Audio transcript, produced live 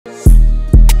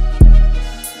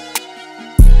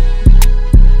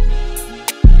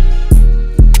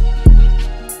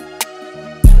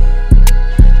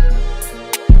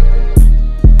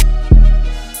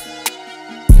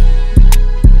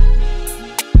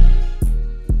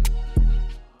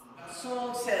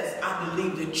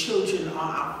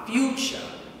our future,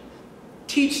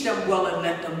 teach them well and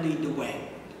let them lead the way.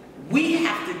 We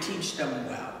have to teach them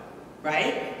well,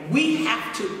 right? We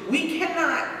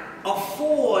cannot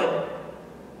afford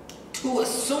to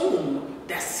assume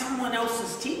that someone else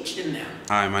is teaching them.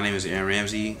 Hi, my name is Aaron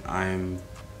Ramsey. I'm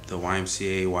the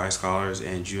YMCA Y Scholars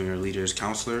and Junior Leaders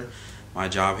Counselor. My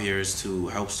job here is to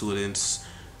help students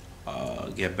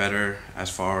get better as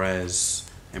far as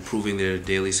improving their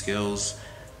daily skills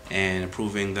and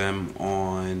improving them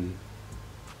on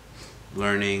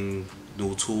learning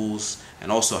new tools,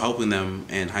 and also helping them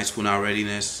in high school now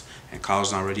readiness and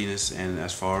college now readiness, and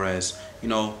as far as, you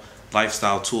know,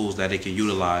 lifestyle tools that they can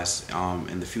utilize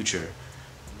in the future.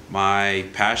 My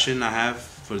passion I have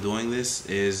for doing this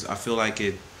is I feel like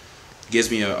it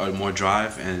gives me a more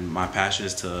drive, and my passion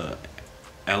is to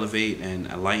elevate and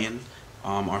enlighten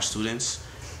our students.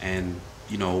 And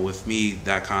you know, with me,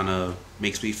 that kind of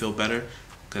makes me feel better,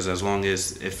 because as long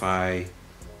as I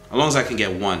can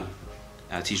get one,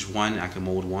 I teach one, I can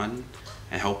mold one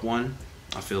and help one,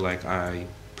 I feel like I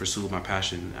pursue my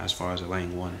passion as far as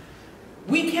enlightening one.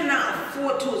 We cannot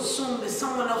afford to assume that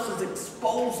someone else is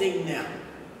exposing them.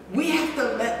 We have to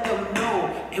let them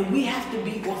know, and we have to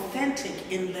be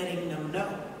authentic in letting them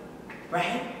know,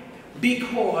 right?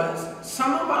 Because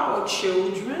some of our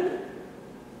children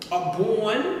are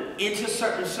born into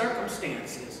certain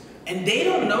circumstances, and they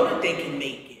don't know that they can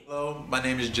make it. Hello, my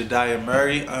name is Jediah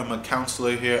Murray. I'm a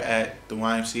counselor here at the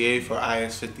YMCA for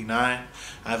IS-59.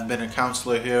 I've been a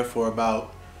counselor here for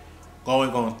about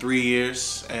going on 3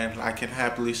 years, and I can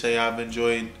happily say I've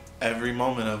enjoyed every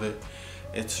moment of it.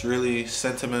 It's really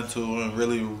sentimental and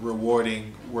really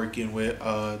rewarding working with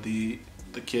the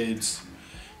kids,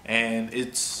 and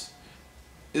it's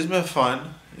been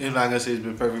fun. I'm not gonna say it's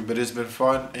been perfect, but it's been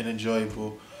fun and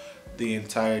enjoyable the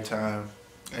entire time.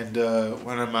 And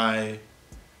one of my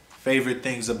favorite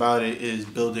things about it is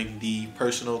building the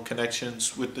personal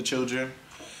connections with the children.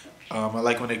 I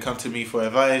like when they come to me for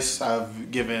advice.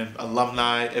 I've given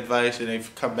alumni advice, and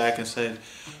they've come back and said,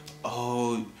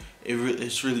 "Oh,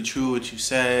 it's really true what you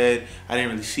said. I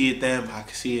didn't really see it then, but I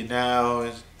can see it now."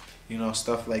 And, you know,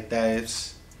 stuff like that.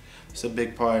 It's a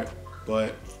big part.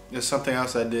 But there's something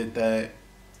else I did that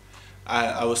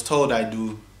I was told I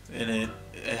do, and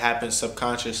it happened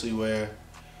subconsciously, where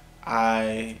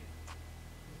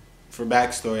for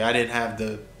backstory, I didn't have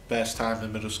the best time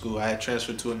in middle school. I had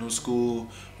transferred to a new school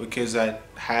with kids that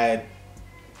had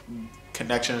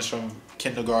connections from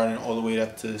kindergarten all the way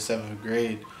up to 7th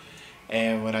grade.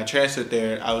 And when I transferred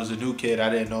there, I was a new kid. I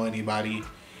didn't know anybody,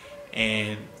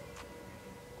 and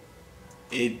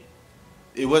it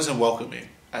wasn't welcoming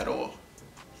at all,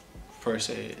 per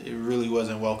se. It really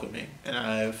wasn't welcoming, and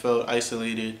I felt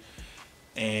isolated,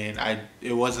 and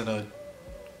it wasn't a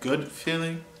good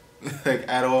feeling like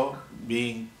at all,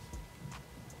 being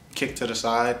kicked to the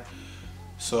side.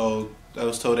 So I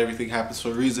was told everything happens for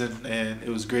a reason, and it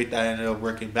was great that I ended up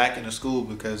working back in the school,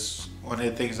 because one of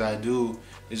the things I do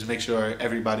is make sure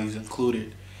everybody's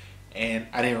included. And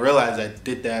I didn't realize I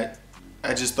did that.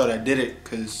 I just thought I did it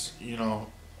because, you know,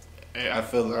 I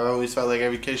always felt like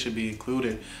every kid should be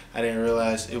included. I didn't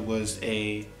realize it was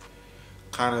a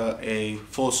kind of a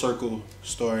full circle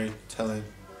storytelling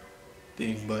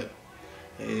thing, but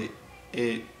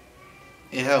it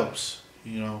helps,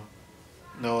 you know,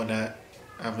 knowing that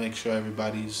I make sure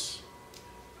everybody's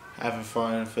having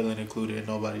fun and feeling included and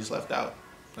nobody's left out.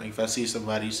 Like if I see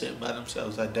somebody sitting by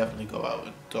themselves, I definitely go out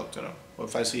and talk to them. Or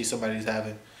if I see somebody's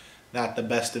having not the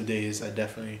best of days, I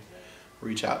definitely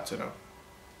reach out to them.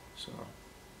 So,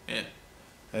 yeah,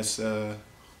 that's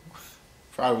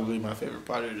probably my favorite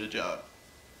part of the job.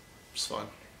 It's fun.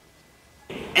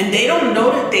 And they don't know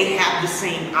that they have the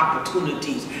same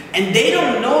opportunities. And they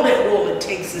don't know that all it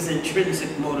takes is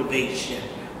intrinsic motivation,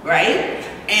 right?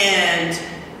 And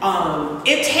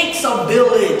it takes a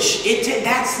village.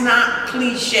 That's not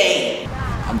cliche.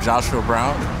 I'm Joshua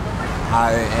Brown.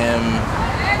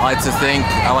 I like to think,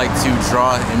 I like to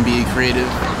draw and be creative.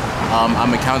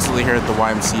 I'm a counselor here at the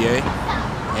YMCA,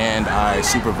 and I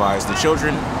supervise the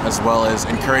children as well as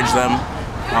encourage them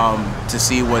to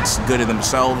see what's good in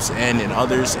themselves and in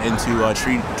others, and to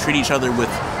treat each other with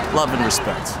love and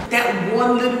respect. That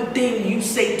one little thing you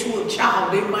say to a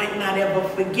child, they might not ever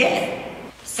forget.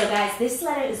 So guys, this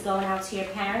letter is going out to your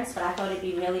parents, but I thought it'd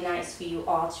be really nice for you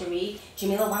all to read.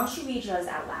 Jamila, why don't you read yours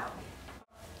out loud?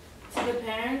 To the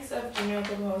parents of Jamil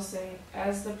Hossein,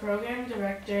 as the program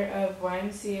director of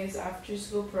YMCA's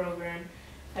after-school program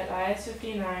at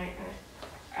IS-59,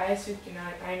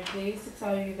 I am pleased to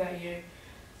tell you that your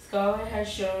scholar has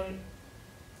shown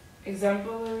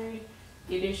exemplary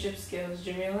leadership skills.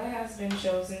 Jamila has been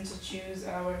chosen to choose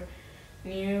our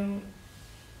new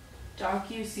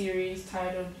docuseries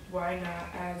titled Why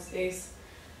Not as a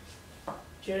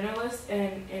journalist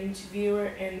and interviewer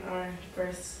in our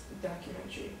first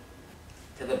documentary.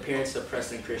 To the parents of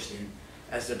Preston Christian,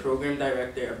 as the program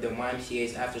director of the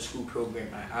YMCA's after-school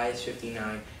program at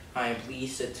IS-59, I am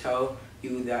pleased to tell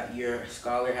you that your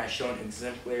scholar has shown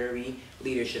exemplary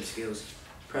leadership skills.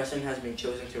 Preston has been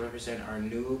chosen to represent our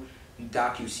new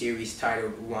docuseries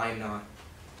titled Why Not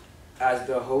as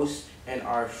the host in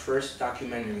our first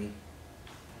documentary.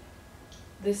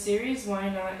 The series Why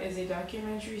Not is a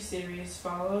documentary series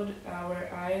followed our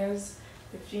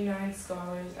IS-59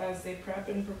 scholars as they prep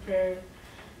and prepare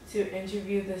to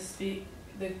interview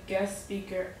the guest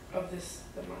speaker of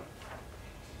the month.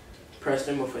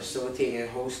 Preston will facilitate and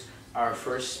host our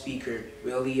first speaker,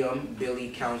 William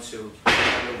Billy Council,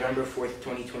 on November 4th,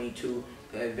 2022.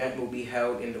 The event will be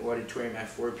held in the auditorium at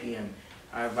 4 p.m.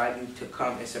 I invite you to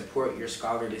come and support your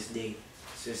scholar this day.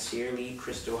 Sincerely,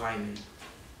 Crystal Hyman.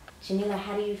 Jamila,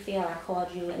 how do you feel? I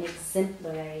called you an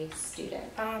exemplary student.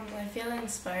 I feel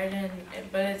inspired,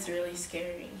 but it's really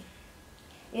scary.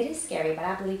 It is scary, but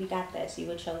I believe you got this. You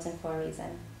were chosen for a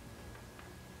reason.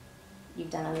 You've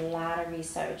done a lot of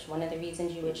research. One of the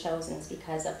reasons you were chosen is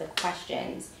because of the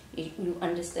questions. You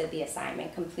understood the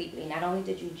assignment completely. Not only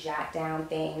did you jot down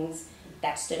things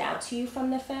that stood out to you from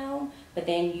the film, but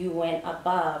then you went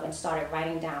above and started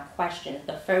writing down questions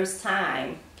the first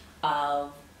time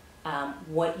of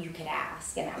what you could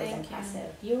ask, and that was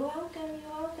impressive. You're welcome,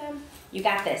 you're welcome. You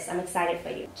got this. I'm excited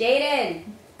for you. Jaden,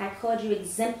 I called you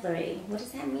exemplary. What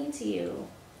does that mean to you?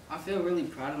 I feel really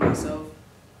proud of myself,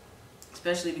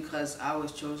 especially because I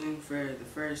was chosen for the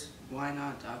first Why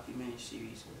Not documentary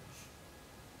series.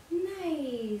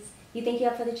 Nice. You think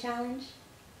you're up for the challenge?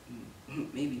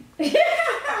 Maybe.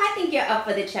 I think you're up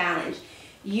for the challenge.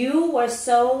 You were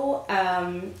so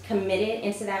committed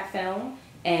into that film,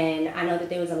 and I know that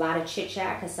there was a lot of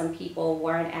chit-chat because some people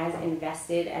weren't as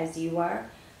invested as you were,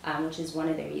 which is one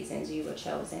of the reasons you were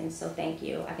chosen. So thank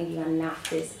you. I think you're going to knock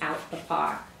this out the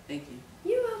park. Thank you.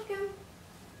 You're welcome.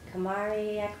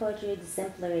 Kamari, I called you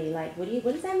exemplary. Like, what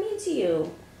does that mean to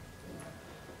you?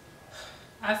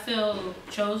 I feel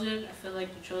chosen. I feel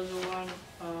like the chosen one.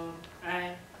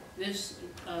 This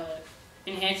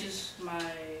enhances my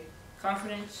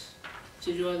confidence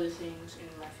to do other things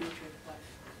in my future life.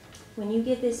 When you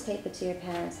give this paper to your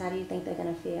parents, how do you think they're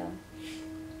going to feel?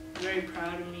 Very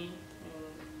proud of me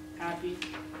and happy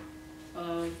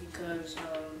because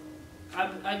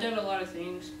I've done a lot of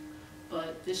things,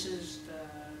 but this is the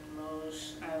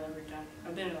most I've ever done.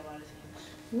 I've been in a lot of things.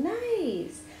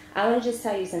 Nice. I want to just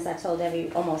tell you, since I told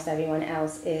almost everyone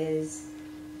else, is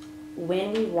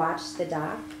when we watched the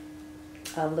doc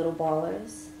of Little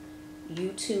Ballers, you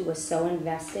two were so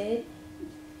invested.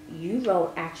 You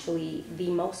wrote actually the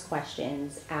most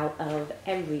questions out of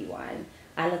everyone.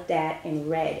 I looked at and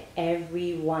read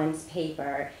everyone's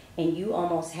paper, and you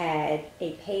almost had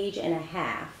a page and a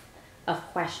half of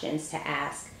questions to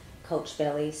ask Coach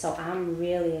Billy. So I'm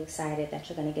really excited that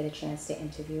you're going to get a chance to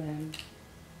interview him.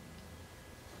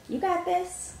 You got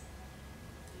this.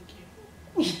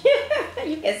 Thank you.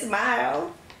 You can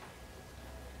smile.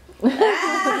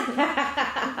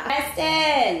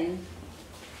 Preston,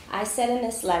 I said in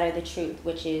this letter the truth,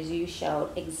 which is you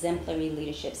showed exemplary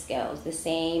leadership skills, the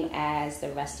same as the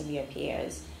rest of your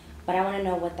peers. But I want to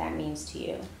know what that means to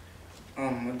you.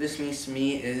 What this means to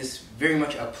me is very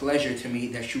much a pleasure to me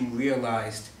that you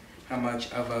realized how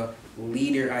much of a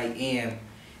leader I am.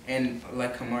 And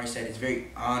like Kamari said, it's very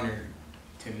honored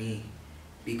to me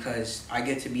because I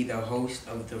get to be the host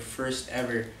of the first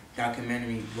ever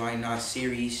documentary Why Not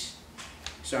series.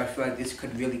 So I feel like this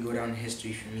could really go down in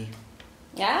history for me.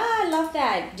 Yeah, I love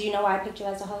that. Do you know why I picked you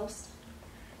as a host?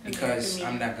 Because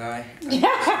I'm that guy.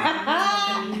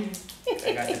 I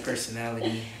got the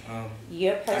personality.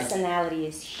 Your personality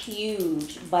is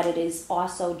huge, but it is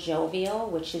also jovial,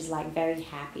 which is like very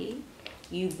happy.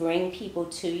 You bring people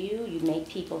to you. You make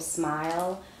people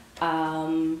smile.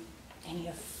 And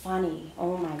you're funny.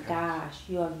 Oh my gosh,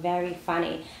 you are very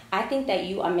funny. I think that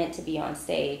you are meant to be on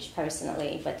stage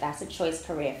personally, but that's a choice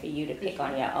career for you to pick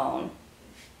on your own.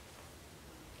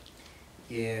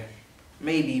 Yeah,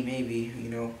 maybe, you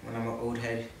know, when I'm an old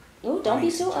head. Ooh, don't be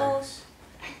too old.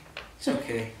 It's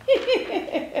okay.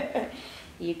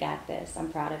 You got this.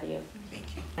 I'm proud of you.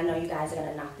 Thank you. I know you guys are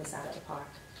going to knock this out of the park.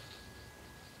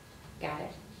 Got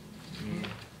it?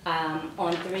 Mm.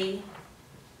 On 3,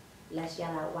 let's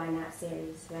yell out Why Not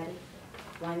series. Ready?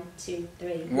 1, 2,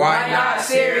 3. Why Not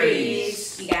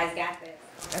series? You guys got this.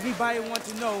 Everybody wants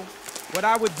to know what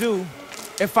I would do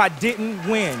if I didn't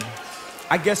win.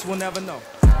 I guess we'll never know.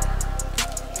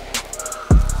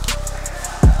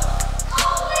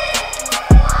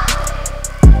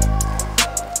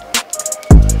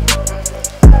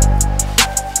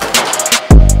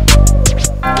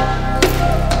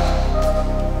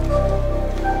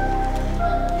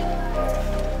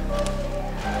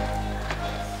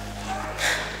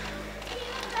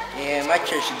 black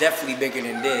church is definitely bigger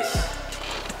than this.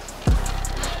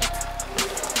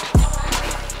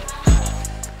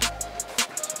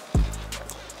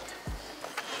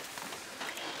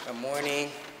 Good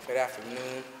morning, good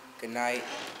afternoon, good night.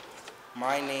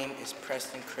 My name is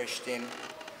Preston Christian.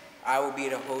 I will be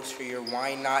the host for your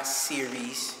Why Not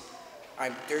series.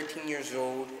 I'm 13 years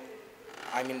old.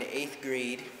 I'm in the 8th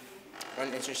grade.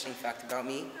 One interesting fact about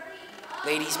me.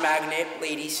 Ladies magnet,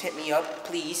 ladies hit me up,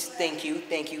 please. Thank you,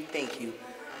 thank you, thank you.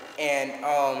 And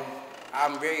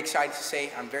I'm very excited to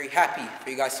say I'm very happy for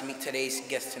you guys to meet today's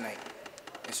guest tonight.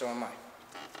 And so am I.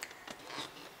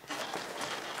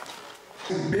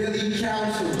 Billy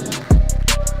Council.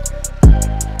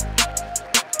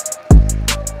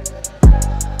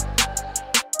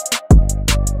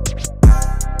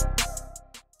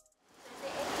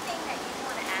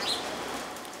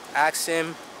 Ask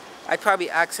him. I'd probably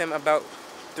ask him about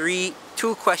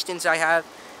two questions I have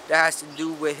that has to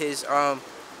do with his the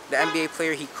NBA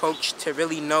player he coached, to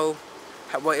really know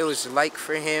what it was like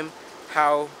for him,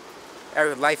 how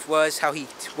life was,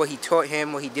 what he taught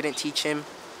him, what he didn't teach him,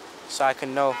 so I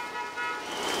can know.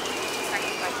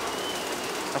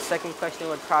 My second question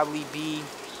would probably be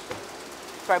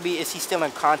is he still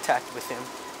in contact with him?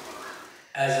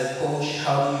 As a coach,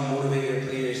 how do you motivate your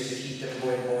players to keep them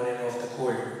going on and off the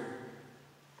court?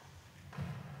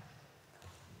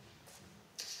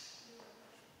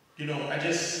 You know,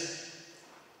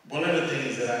 one of the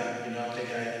things that I think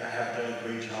I have done a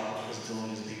great job of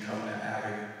doing is becoming an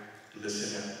avid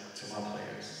listener to my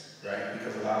players, right?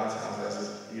 Because a lot of times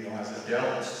as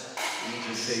adults, we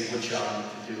just say what y'all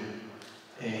need to do.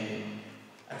 And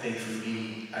I think for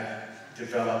me, I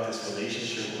developed this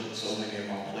relationship with so many of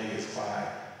my players by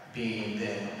being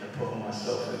them and putting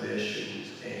myself in their shoes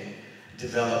and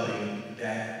developing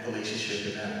that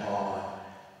relationship and that bond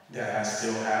that I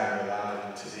still have with a lot of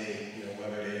them today,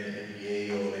 whether they're in the NBA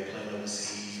or they're playing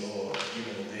overseas or,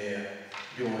 they're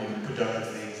doing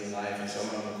productive things in life and some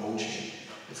of them are coaching.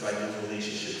 It's like those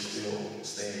relationships still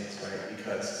stands, right?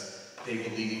 Because they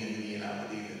believe in me and I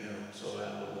believe in them. So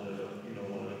that was one of the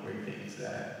great things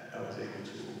that I was able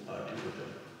to do with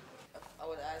them. I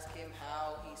would ask him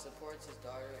how he supports his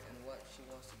daughter and what she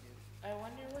wants to do. I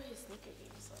wonder what his sneaker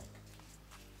game is like.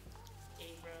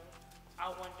 Hey, bro. I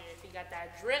wonder if he got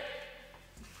that drip,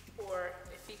 or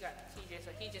if he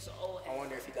just an old head. I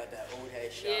wonder if he got that old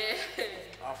head shot. Yeah.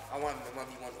 I want him to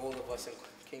be one all of us in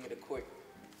King of the Court.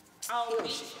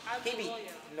 I'd be loyal.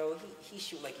 No, he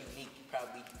shoot like unique,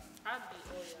 probably. I'd be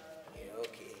loyal. Yeah,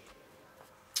 okay.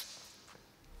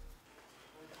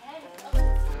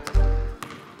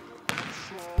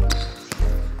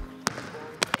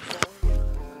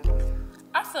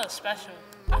 I feel special.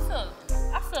 I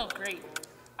feel great.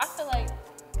 I feel like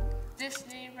this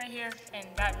name right here, and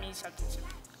that means something to me.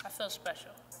 I feel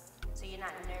special. So you're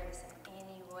not nervous in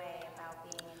any way about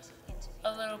being interviewed?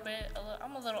 A little bit.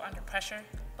 I'm a little under pressure,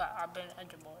 but I've been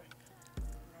under more.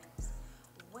 Nice.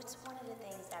 What's one of the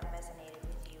things that resonated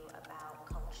with you about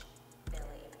Coach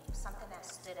Billy? Something that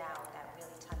stood out that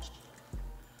really touched you?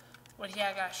 When he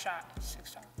had got shot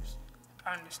 6 times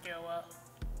on the stairwell.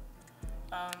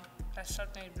 That's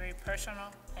something very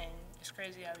personal, and it's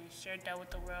crazy how he shared that with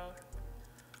the world.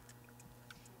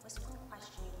 What's one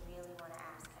question you really want to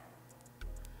ask him?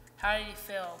 How did he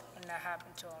feel when that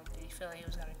happened to him? Did he feel like he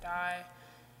was gonna die?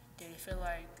 Did he feel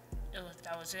like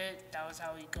that was it? That was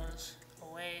how he goes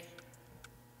away?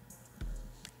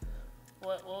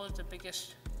 What was the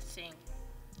biggest thing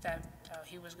that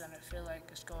he was gonna feel like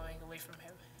is going away from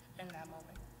him in that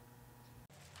moment?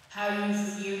 How do you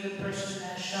forgive the person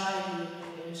that shot you?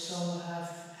 And so how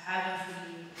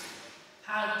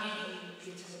did you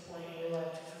get to the point in your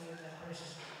life to forgive that person?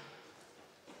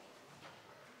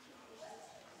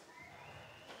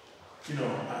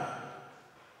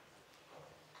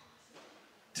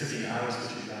 To be honest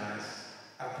with you guys,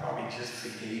 I probably just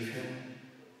forgave him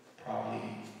probably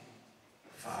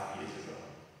 5 years ago.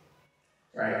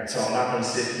 Right? So I'm not going to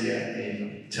sit here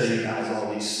and tell you guys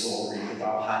all these stories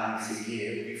about how you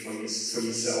forgive for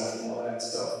yourself and all that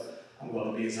stuff. I'm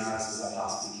going to be as honest as I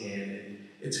possibly can. And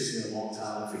it took me a long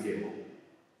time to forgive him.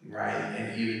 Right?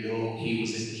 And even though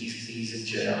he's in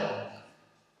jail,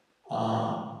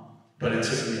 but it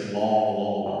took me a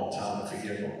long time to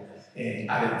forgive him. And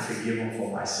I didn't forgive him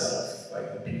for myself. Like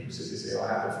when people say, I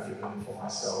have to forgive him for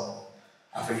myself.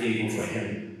 I forgave him for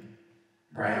him.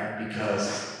 Right? Because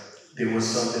there was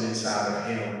something inside of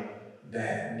him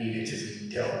that needed to be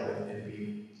dealt with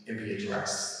and be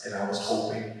addressed. And I was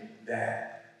hoping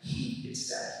that he gets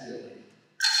that healing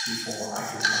before I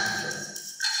get my healing.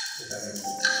 If that makes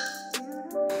sense.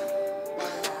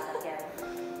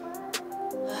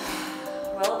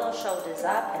 Roll those shoulders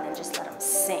up and then just let them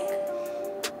sink.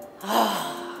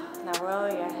 Now roll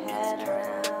your head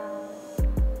around.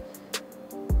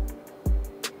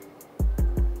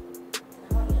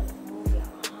 I want you to move your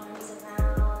arms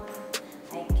around.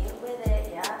 Like, get with it,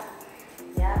 yeah.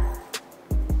 Yeah.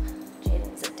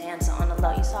 Jaden's a dancer on the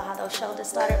low. You saw how those shoulders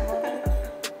started moving?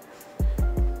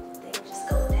 Then just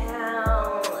go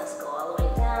down. Let's go all the way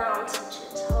down. Touch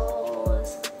your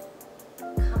toes.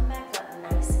 Come back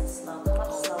up nice and slow. Come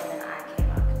up slower than I came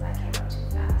up because I came up too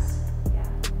fast. Yeah.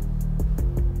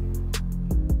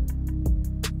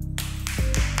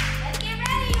 Let's get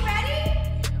ready. You ready?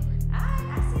 Alright,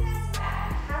 I see that's back.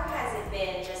 How has it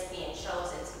been just being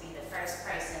chosen to be the first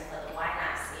person for the Why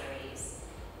Not series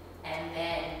and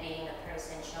then being the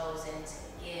person chosen to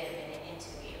give in an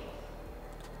interview?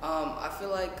 I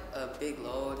feel like a big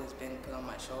load has been put on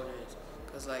my shoulders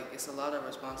because like it's a lot of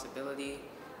responsibility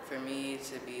for me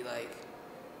to be like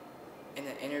in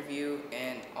an interview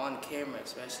and on camera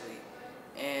especially,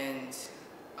 and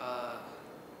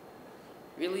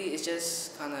really it's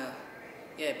just kind of,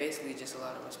 yeah, basically just a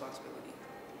lot of responsibility.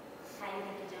 How do you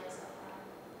think you're doing so far?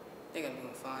 I think I'm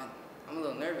doing fine. I'm a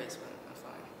little nervous, but I'm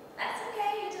fine. That's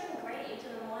okay, you're doing great, you're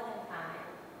doing more than fine.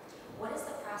 What has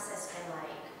the process been like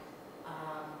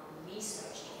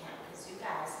researching him? Because you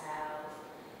guys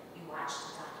you watched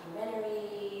the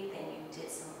documentary, then you did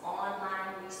some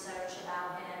online research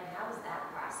about him. How has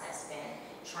that process been,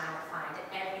 trying to find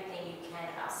everything you can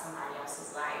about somebody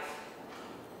else's life?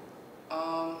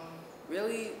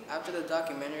 Really, after the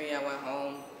documentary, I went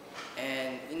home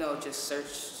and, you know, just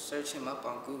search him up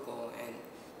on Google and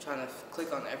trying to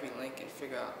click on every link and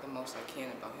figure out the most I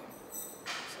can about him.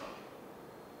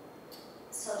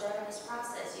 So during this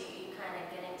process, you kind of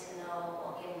getting to know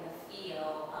or getting the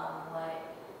feel of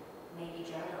what maybe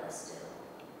journalists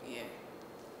do. Yeah,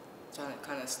 trying to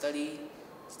kind of study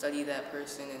that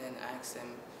person and then ask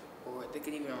them, or they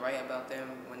could even write about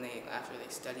them after they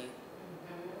study.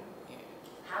 Yeah.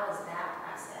 How has that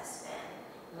process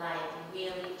been? Like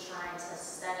really trying to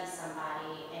study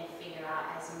somebody and figure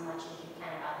out as much as you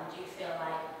can about them. Do you feel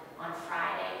like on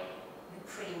Friday you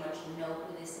pretty much know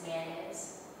who this man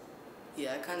is?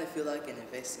 Yeah, I kind of feel like an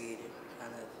investigator,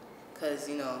 kind of, because,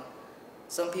 you know,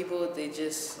 some people, they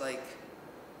just, like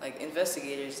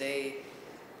investigators, they,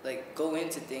 like, go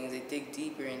into things, they dig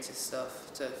deeper into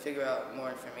stuff to figure out more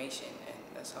information, and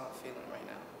that's how I'm feeling right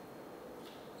now.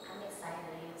 I'm excited.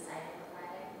 Are you excited for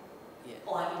Friday? Yeah.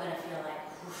 Or are you going to feel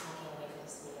like, oof, I can't wait for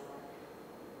this meeting?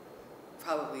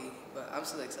 Probably, but I'm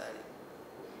still excited.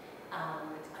 Are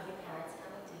your parents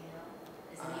coming? Do you know?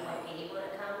 Is anyone able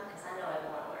to come? Because I know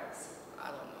everyone works. I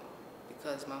don't know,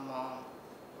 because my mom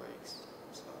works,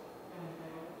 so.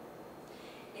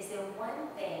 Is there one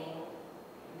thing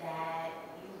that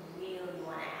you really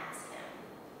want to ask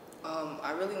him?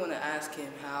 I really want to ask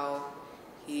him how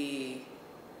he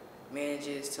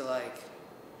manages to like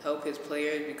help his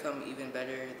players become even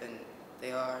better than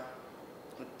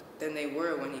they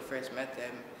were when he first met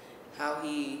them. How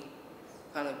he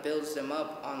kind of builds them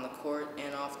up on the court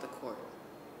and off the court.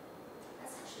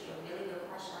 That's actually a really good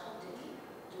question.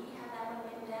 Do we have that one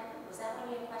written down? Was that one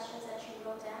of your questions that you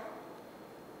wrote down?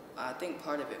 I think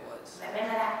part of it was.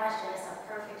 Remember that question. It's a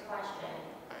perfect question.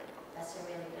 Right. That's a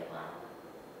really good one.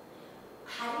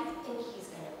 How do you think he's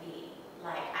going to be?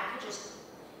 Like, I could just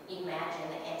imagine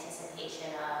the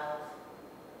anticipation of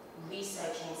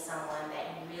researching someone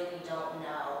that you really don't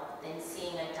know, then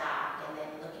seeing a doc, and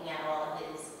then looking at all of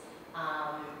his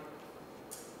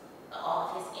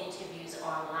interviews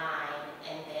online,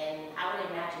 and then I would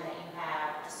imagine that you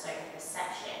have a certain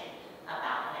perception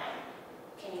about him.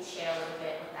 Can you share a little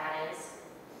bit what that is?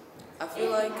 I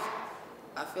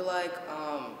feel like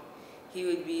he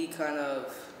would be kind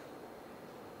of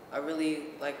a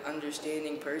really like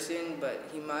understanding person, but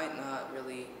he might not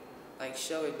really like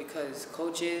show it because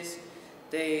coaches,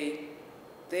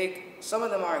 some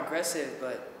of them are aggressive,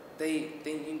 but they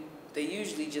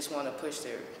usually just want to push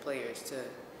their players to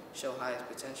show highest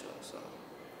potential. So.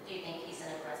 Do you think he's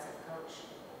an aggressive coach?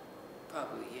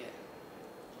 Probably, yeah.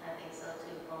 I think so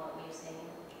too, from what we've seen.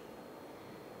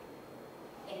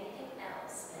 Anything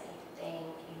else that you think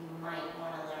you might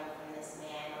want to learn from this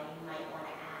man, or you might want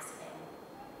to ask him?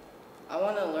 I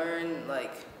want to learn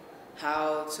like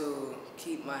how to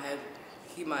keep my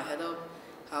head up,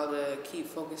 how to keep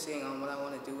focusing on what I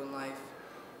want to do in life,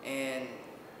 and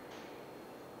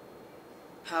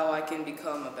how I can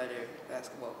become a better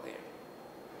basketball player.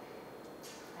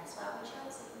 That's why we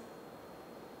chose him.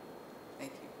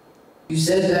 Thank you. You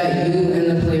said that you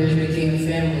and the players became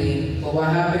family, but what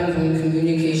happens when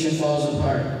communication falls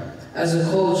apart? As a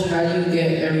coach, how do you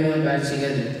get everyone back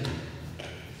together?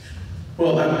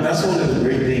 Well, that's one of the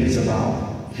great things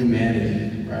about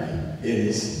humanity, right?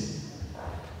 Is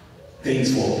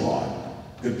things fall apart.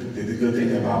 The good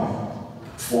thing about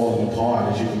falling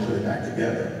apart is you can put it back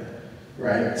together,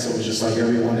 right? So it's just like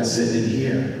everyone that's sitting in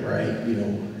here, right? You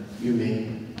know, you may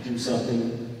do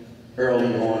something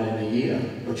early on in the year,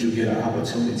 but you get an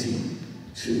opportunity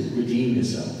to redeem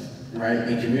yourself, right?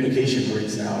 And communication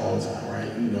breaks down all the time,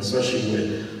 right? You know, especially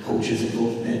with coaches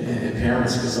and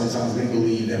parents, because sometimes we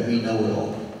believe that we know it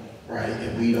all, right?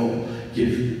 And we don't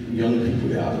give young people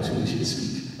the opportunity to speak.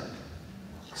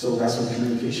 So that's when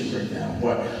communication breaks down.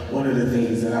 But one of the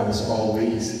things that I was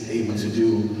always able to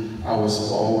do, I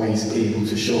was always able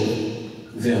to show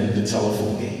them the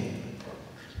telephone game.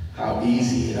 How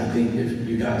easy, and I think if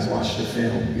you guys watched the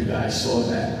film, you guys saw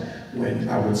that when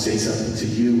I would say something to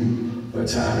you, by the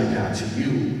time it got to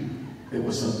you, it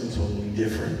was something totally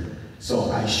different.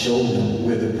 So I showed them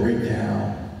where the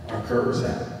breakdown occurs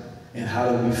at. And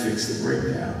how do we fix the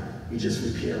breakdown? We just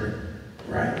repair it,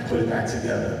 right? Put it back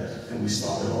together, and we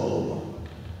start it all over.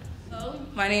 Hello,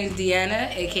 my name is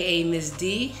Deanna, aka Miss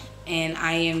D, and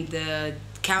I am the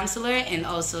counselor and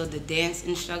also the dance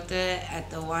instructor at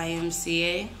the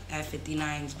YMCA at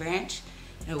 59's branch.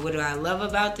 And what I love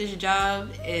about this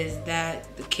job is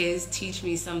that the kids teach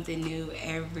me something new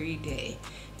every day.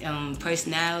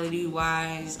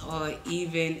 Personality-wise or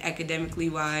even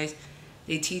academically-wise,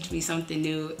 they teach me something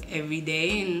new every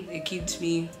day, and it keeps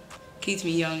me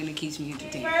young and it keeps me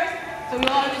entertained. First, so we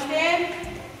all understand?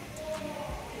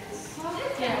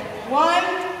 Yeah. 1,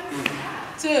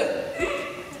 2.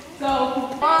 So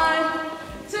 1,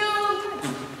 2,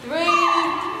 3,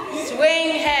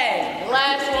 swing head. The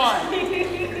last one.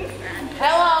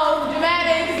 Hello,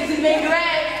 dramatics. This is Big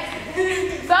Red.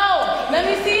 So let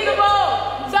me see the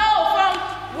ball. So from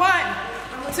 1,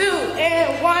 2,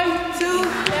 and 1, 2.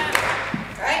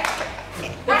 Right?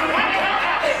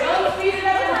 Don't speed it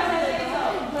up.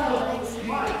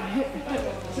 1,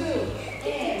 2,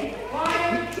 and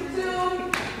 1,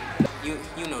 2.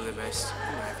 You know the best.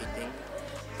 You know everything.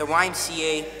 The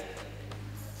YMCA,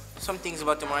 some things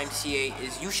about the YMCA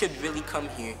is you should really come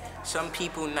here. Some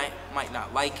people might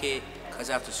not like it because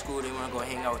after school they want to go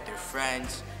hang out with their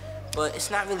friends. But it's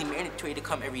not really mandatory to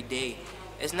come every day.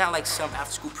 It's not like some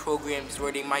after-school programs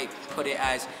where they might put it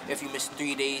as if you miss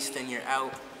 3 days, then you're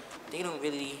out. They don't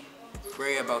really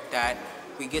worry about that.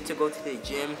 We get to go to the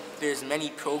gym. There's many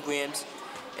programs.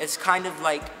 It's kind of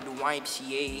like the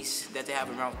YMCAs that they have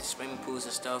around the swimming pools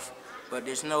and stuff. But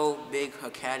there's no big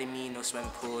academy, no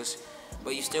swimming pools.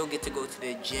 But you still get to go to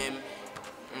the gym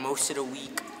most of the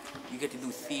week. You get to do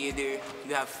theater.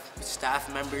 You have staff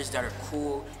members that are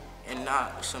cool and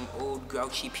not some old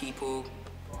grouchy people.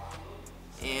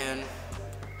 And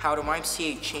how the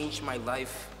YMCA changed my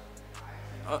life.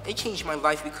 It changed my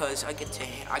life because I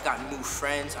got new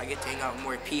friends. I get to hang out with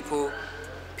more people.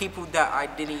 People that I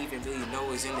didn't even really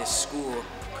know is in this school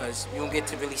because you don't get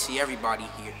to really see everybody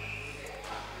here.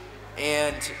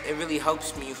 And it really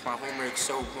helps me with my homework,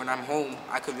 so when I'm home,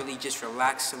 I could really just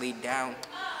relax, lay down.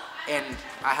 And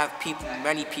I have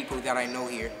many people that I know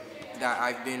here that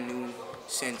I've been new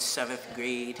since 7th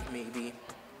grade, maybe.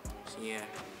 So yeah.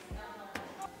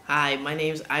 Hi, my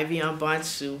name's Ivy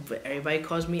Ambansu, but everybody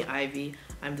calls me Ivy.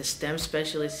 I'm the STEM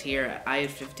specialist here at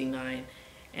IS 59,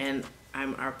 and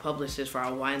I'm our publicist for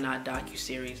our Why Not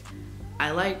Docuseries.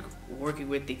 I like working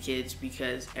with the kids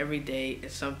because every day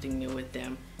is something new with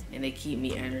them, and they keep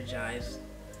me energized.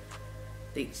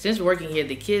 Since working here,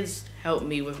 the kids help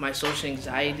me with my social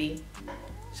anxiety.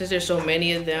 Since there's so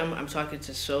many of them, I'm talking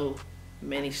to so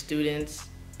many students,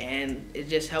 and it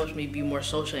just helps me be more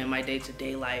social in my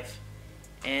day-to-day life.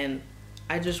 And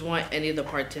I just want any of the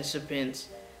participants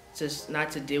just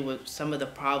not to deal with some of the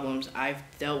problems I've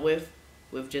dealt with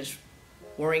just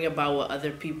worrying about what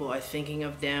other people are thinking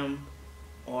of them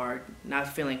or not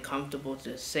feeling comfortable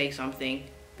to say something,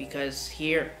 because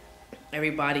here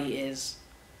everybody is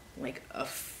like a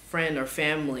friend or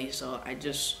family, so I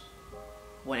just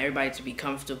want everybody to be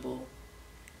comfortable.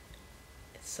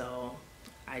 So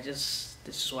this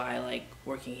is why I like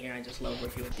working here. I just love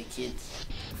working with the kids.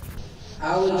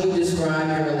 How would you describe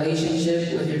your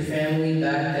relationship with your family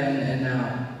back then and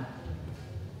now?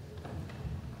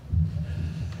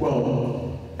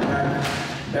 Well,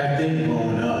 back then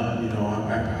growing up, you know,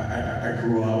 I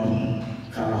grew up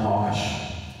kind of harsh.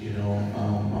 You know,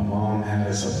 my mom had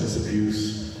a substance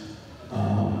abuse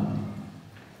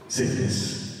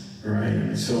sickness,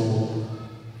 right? So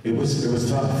it was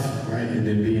tough, right? And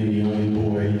then being the only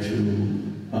boy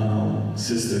to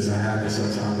sisters, I had to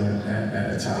sometimes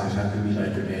at times have to be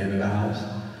like the man of the house.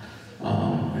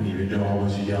 And even though I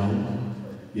was young,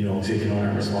 you know, taking on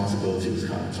that responsibility was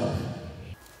kind of tough.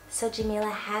 So Jamila,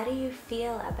 how do you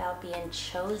feel about being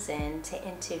chosen to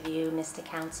interview Mr.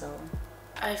 Council?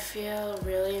 I feel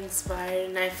really inspired,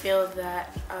 and I feel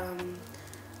that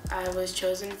I was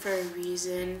chosen for a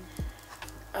reason.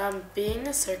 Being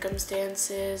the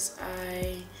circumstances,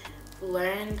 I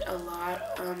learned a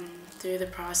lot through the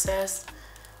process,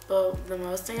 but the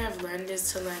most thing I've learned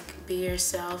is to like be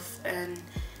yourself and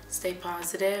stay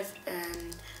positive,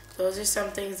 and those are some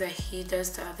things that he does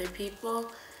to other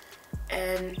people,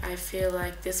 and I feel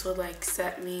like this would like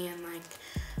set me and like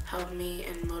help me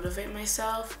and motivate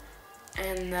myself,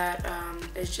 and that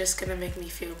it's just gonna make me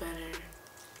feel better.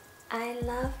 I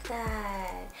love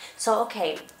that. So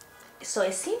okay, so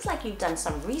it seems like you've done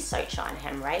some research on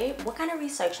him, right? What kind of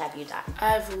research have you done?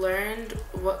 I've learned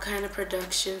what kind of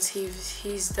productions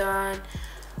he's done,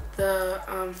 the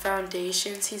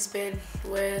foundations he's been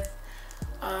with,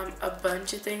 a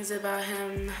bunch of things about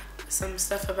him, some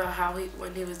stuff about how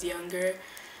when he was younger,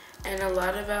 and a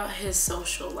lot about his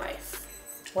social life.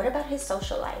 What about his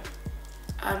social life?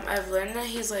 I've learned that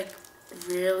he's like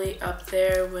really up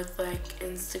there with like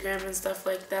Instagram and stuff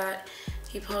like that.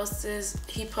 He posts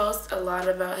a lot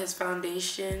about his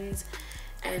foundations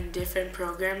and different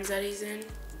programs that he's in.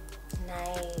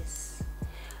 Nice.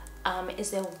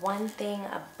 Is there one thing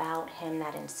about him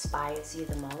that inspires you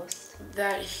the most?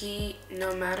 That he,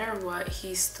 no matter what,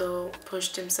 he still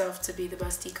pushed himself to be the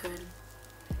best he could.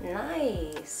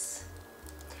 Nice.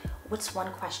 What's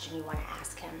one question you want to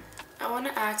ask him? I want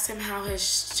to ask him how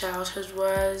his childhood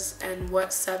was and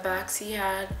what setbacks he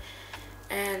had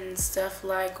and stuff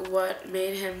like what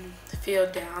made him feel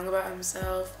down about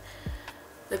himself,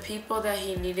 the people that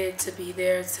he needed to be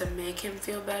there to make him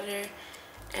feel better,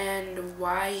 and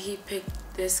why he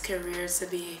picked this career to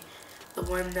be the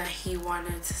one that he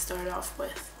wanted to start off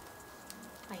with.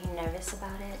 Are you nervous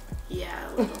about it? Yeah,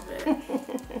 a little bit.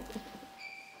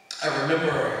 I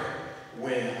remember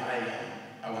when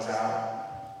I was out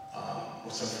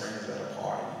with some friends at a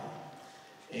party,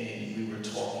 and we were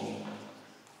talking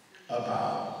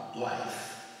about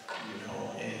life, you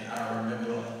know, and I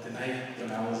remember the night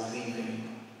when I was leaving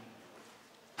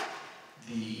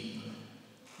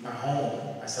my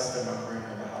home, I stopped at my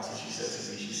grandmother's house, and she said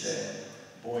to me, she said,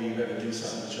 boy, you better do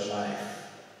something with your life,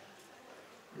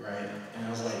 right? And I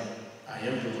was like, I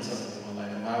am doing something with my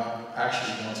life. I'm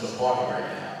actually going to a party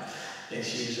right now. And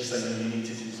she was just like, no, you need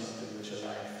to do something with your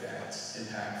life that's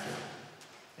impactful.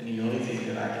 And the only thing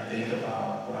that I could think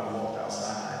about when I walked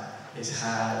outside is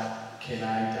how can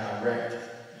I direct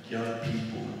young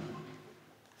people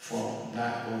from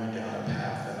not going down a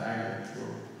path that I went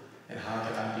through, and how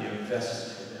can I be a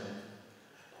vessel for them?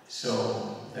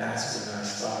 So that's when I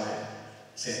started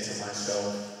saying to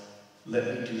myself, let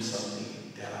me do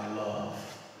something that I love,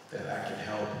 that I can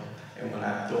help. And when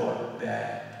I thought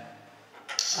that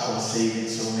I was saving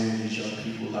so many of these young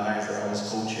people's lives that I was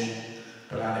coaching,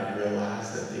 but I didn't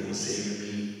realize that they were saving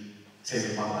me,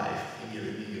 saving my life, and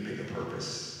giving me a bigger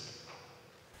purpose.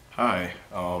 Hi,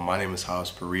 my name is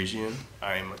House Parisian.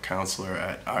 I am a counselor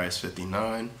at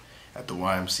IS-59 at the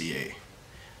YMCA.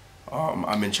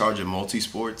 I'm in charge of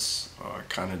multi-sports. I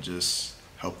kind of just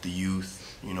help the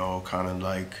youth, you know, kind of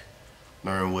like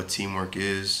learn what teamwork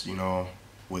is, you know,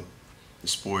 with the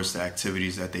sports, the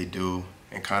activities that they do,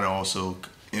 and kind of also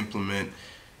implement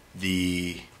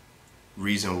the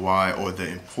reason why, or the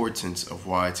importance of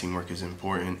why teamwork is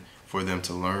important for them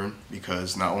to learn,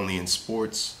 because not only in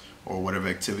sports or whatever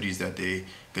activities that they're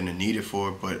gonna need it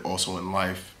for, but also in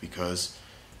life, because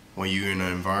when you're in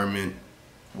an environment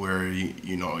where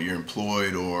you know you're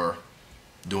employed or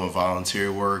doing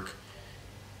volunteer work,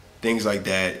 things like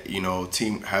that, you know,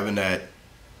 having that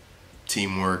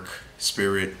teamwork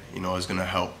spirit, you know, is gonna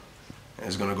help, and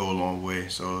it's gonna go a long way.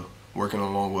 So working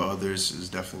along with others is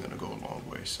definitely gonna go a long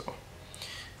way. So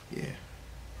yeah.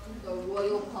 The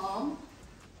royal palm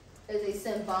is a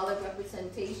symbolic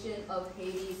representation of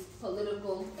Haiti's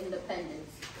political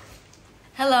independence.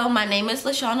 Hello, my name is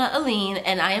LaShawna Aline,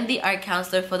 and I am the art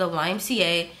counselor for the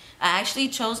YMCA. I actually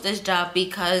chose this job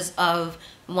because of,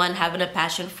 one, having a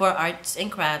passion for arts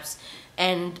and crafts,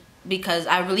 and because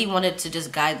I really wanted to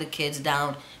just guide the kids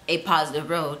down a positive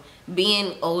road.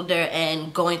 Being older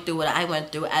and going through what I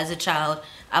went through as a child,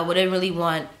 I wouldn't really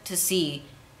want to see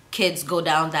kids go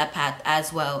down that path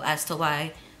as well, as to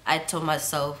why I told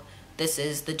myself this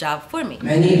is the job for me.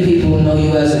 Many people know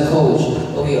you as a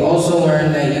coach, but we also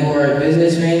learned that you are a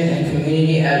businessman and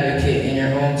community advocate in your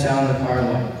hometown of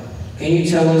Harlem. Can you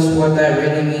tell us what that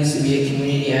really means to be a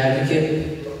community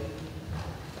advocate?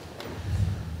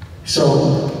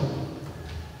 So,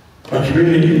 a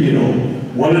community, you know,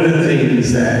 one of the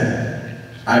things that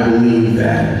I believe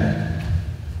that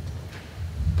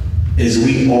is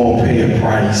we all pay a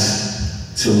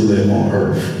price to live on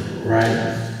earth, right?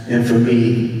 And for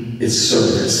me, it's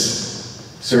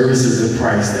service. Service is the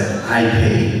price that I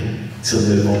pay to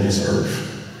live on this earth.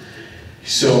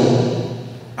 So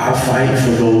I fight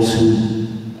for those who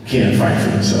can't fight for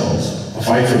themselves. I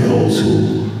fight for those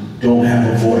who don't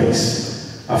have a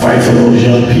voice. I fight for those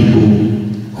young people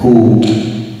who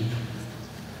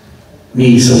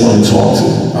need someone to talk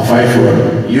to. I fight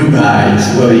for you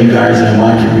guys, whether you guys are in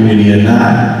my community or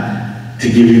not, to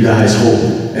give you guys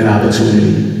hope and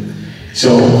opportunity.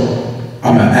 So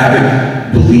I'm an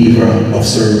avid believer of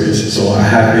service. So I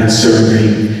have been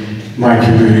serving my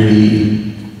community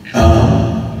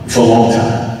for a long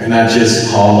time, and not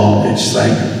just Harlem. It's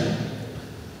like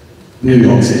New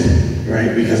York City,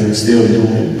 right? Because I'm still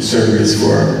doing service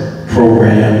for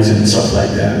programs and stuff like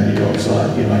that in New York. So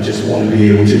I just want to be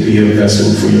able to be a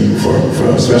vessel for you, for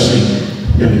especially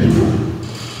young people.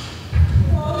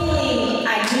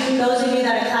 Those of you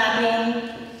that are clapping,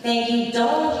 thank you.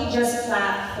 Don't you just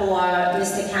clap for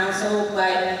Mr. Council,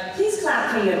 but please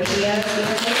clap for your peers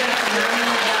because they are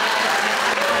phenomenal.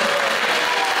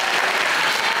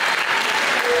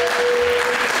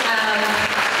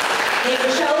 They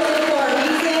were chosen for a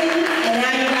reason, and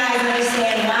now you guys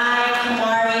understand why.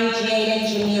 Kamari, Jaden,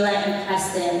 Jamila, and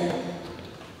Preston.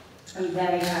 I'm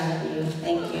very proud of you.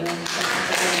 Thank you.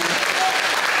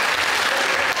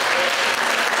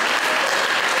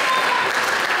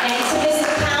 And to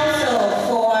Mr. Council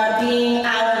for being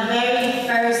our very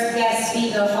first guest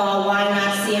speaker for our Why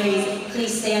Not series.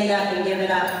 Please stand up and give it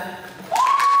up.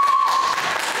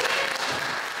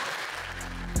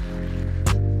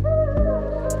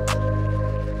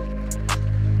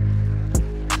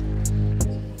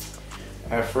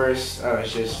 At first, I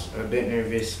was just a bit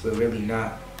nervous, but really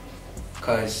not.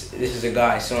 Because this is a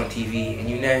guy I saw on TV, and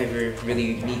you never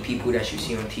really meet people that you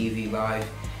see on TV live,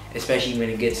 especially when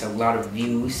it gets a lot of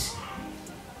views.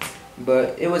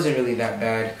 But it wasn't really that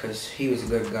bad, because he was a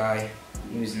good guy.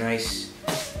 He was nice.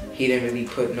 He didn't really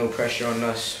put no pressure on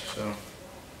us, so.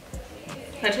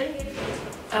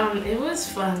 It was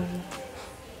fun.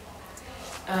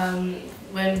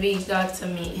 When we got to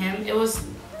meet him, it was,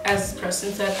 as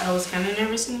Preston said, I was kind of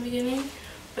nervous in the beginning,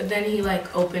 but then he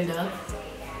opened up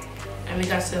and we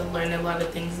got to learn a lot of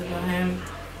things about him,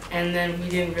 and then we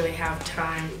didn't really have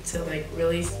time to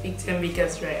really speak to him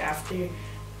because right after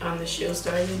the show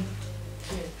started.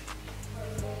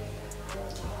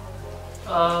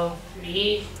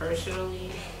 Me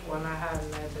personally, when I had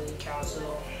met the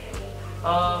council,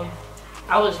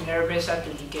 I was nervous at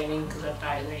the beginning because I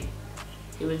thought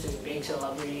he was this big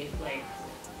celebrity,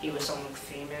 he was someone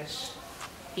famous.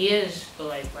 He is,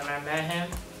 but when I met him,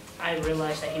 I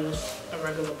realized that he was a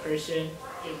regular person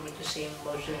with the same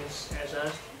emotions as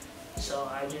us. So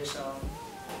I just,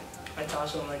 I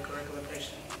talked to him like a regular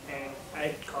person, and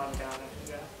I calmed down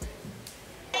after that.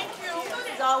 Thank you.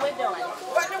 This is all we're doing.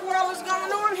 What in the world is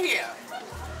going on here?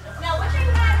 Now, what you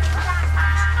guys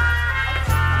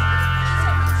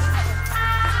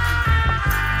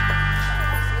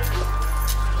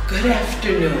Good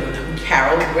afternoon. I'm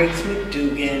Carol Briggs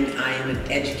McDougan. I am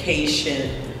an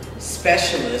education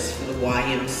specialist for the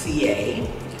YMCA.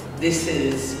 This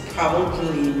is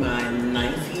probably my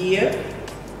 9th year,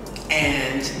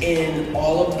 and in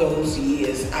all of those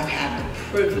years, I've had the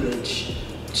privilege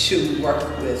to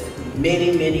work with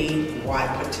many Y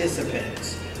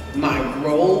participants. My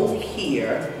role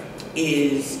here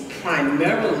is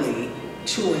primarily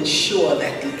to ensure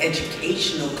that the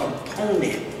educational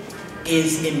component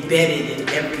is embedded in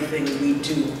everything we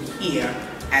do here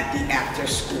at the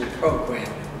after-school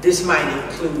program. This might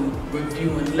include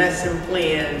reviewing lesson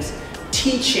plans,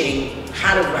 teaching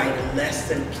how to write a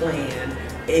lesson plan.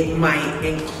 It might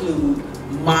include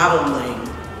modeling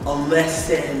a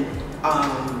lesson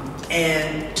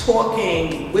and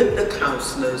talking with the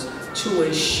counselors to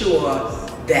ensure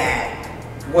that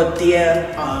what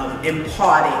they're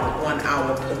imparting on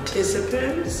our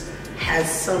participants has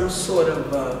some sort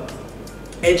of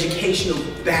educational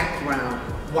background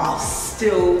while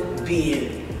still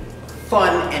being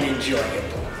fun and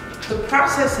enjoyable. The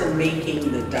process in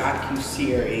making the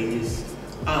docuseries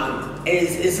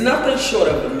is nothing short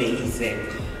of amazing.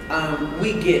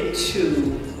 We get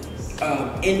to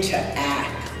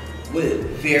interact with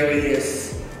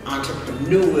various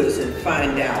entrepreneurs and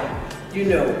find out,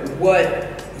 what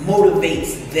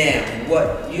motivates them,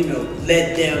 what,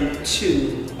 led them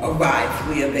to arrive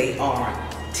where they are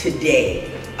today.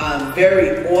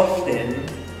 Very often,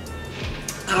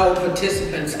 our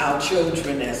participants, our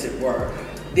children as it were,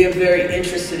 they're very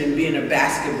interested in being a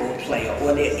basketball player,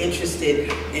 or they're interested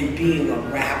in being a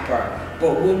rapper.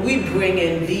 But when we bring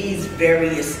in these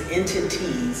various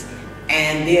entities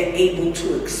and they're able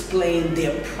to explain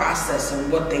their process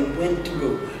and what they went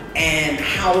through and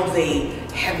how they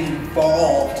have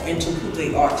evolved into who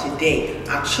they are today,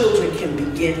 our children can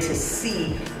begin to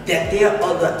see that there are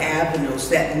other avenues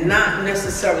that not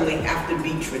necessarily have to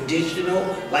be traditional,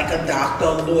 like a doctor,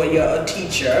 a lawyer, a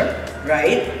teacher,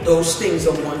 right? Those things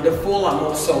are wonderful. I'm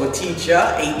also a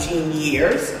teacher, 18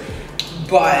 years.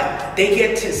 But they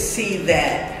get to see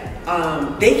that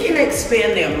they can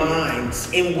expand their minds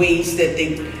in ways that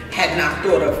they had not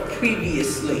thought of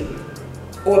previously.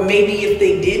 Or maybe if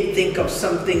they did think of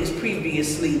some things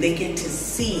previously, they get to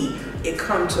see it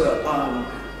come to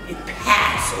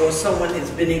pass, or someone has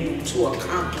been able to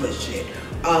accomplish it.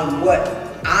 What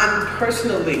I'm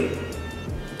personally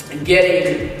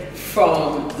getting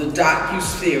from the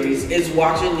docuseries is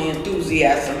watching the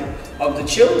enthusiasm of the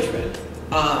children.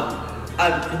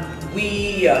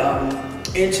 We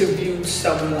interviewed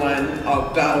someone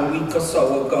about a week or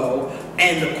so ago,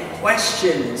 and the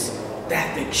questions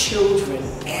that the children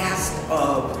asked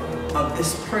of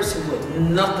this person were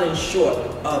nothing short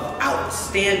of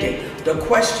outstanding. The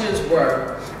questions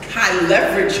were high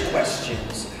leverage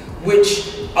questions,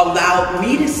 which allowed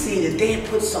me to see that they had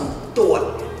put some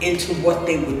thought into what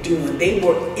they were doing. They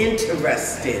were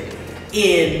interested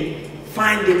in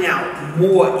finding out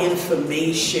more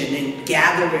information and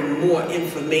gathering more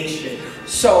information.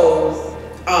 So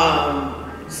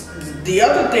the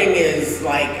other thing is,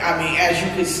 like, I mean, as you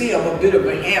can see, I'm a bit of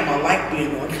a ham. I like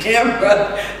being on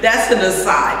camera. That's an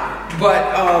aside. But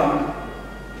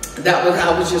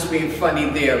I was just being funny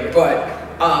there. But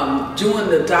doing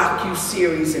the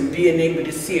docuseries and being able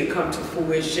to see it come to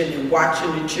fruition and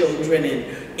watching the children and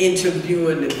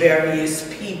interviewing the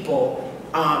various people,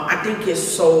 I think it's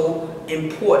so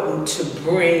important to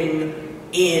bring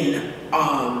in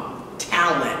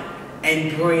talent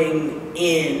and bring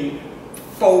in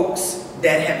folks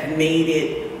that have made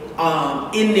it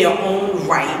in their own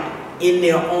right, in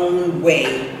their own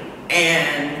way,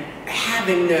 and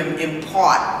having them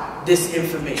impart this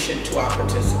information to our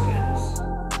participants.